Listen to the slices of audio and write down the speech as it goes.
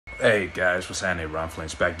Hey guys, what's happening? Ron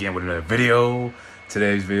Flames back again with another video.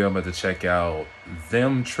 Today's video, I'm about to check out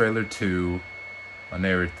Them Trailer 2 on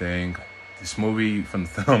everything. This movie from the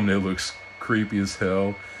thumbnail looks creepy as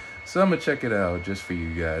hell. So I'm gonna check it out just for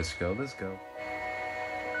you guys. Let's go.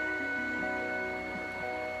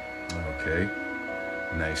 Okay.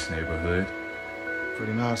 Nice neighborhood.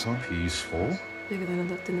 Pretty nice, huh? Peaceful. Bigger than it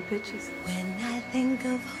looked in the pictures. When I think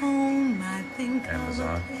of home, I think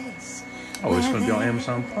Amazon. of a place. Oh, it's gonna be on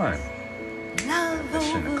Amazon Prime. Love That's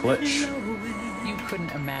in the clutch. overflowing. You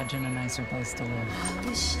couldn't imagine a nicer place to live. I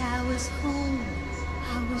wish I was home.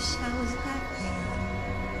 I wish I was back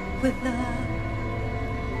there with the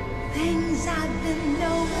things I've been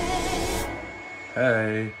knowing.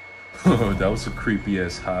 Hey. That was a creepy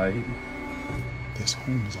ass hide. This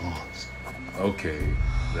home is ours. Okay,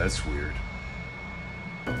 that's weird.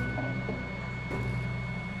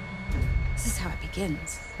 This is how it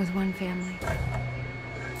begins, with one family.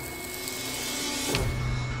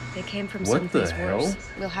 They came from What the someplace hell? worse.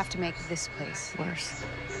 We'll have to make this place worse.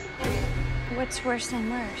 What's worse than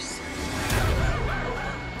worse?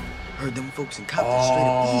 Heard them folks in Compton straight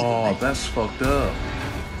up evil. Oh, Like, that's fucked up.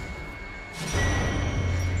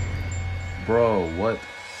 Bro, what?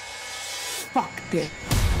 Fuck this.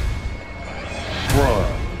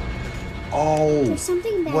 Bruh. Oh, There's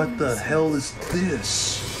something bad what in the this hell is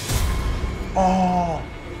this? Oh,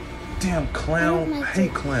 damn clown. I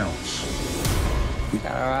hate clowns. We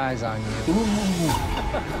got our eyes on you. Ooh.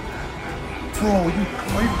 Bro,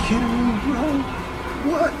 are you kidding me, bro?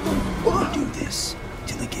 What the fuck? do this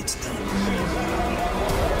till it gets done.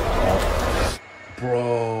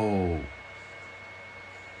 Bro.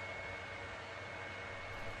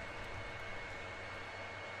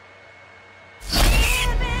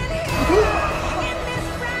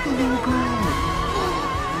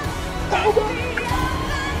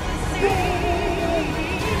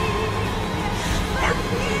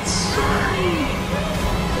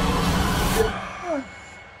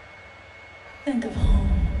 Think of home.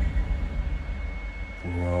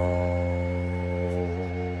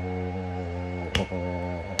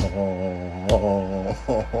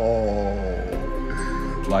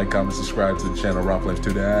 Like, comment, subscribe to the channel. Ron Flames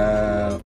 2 down.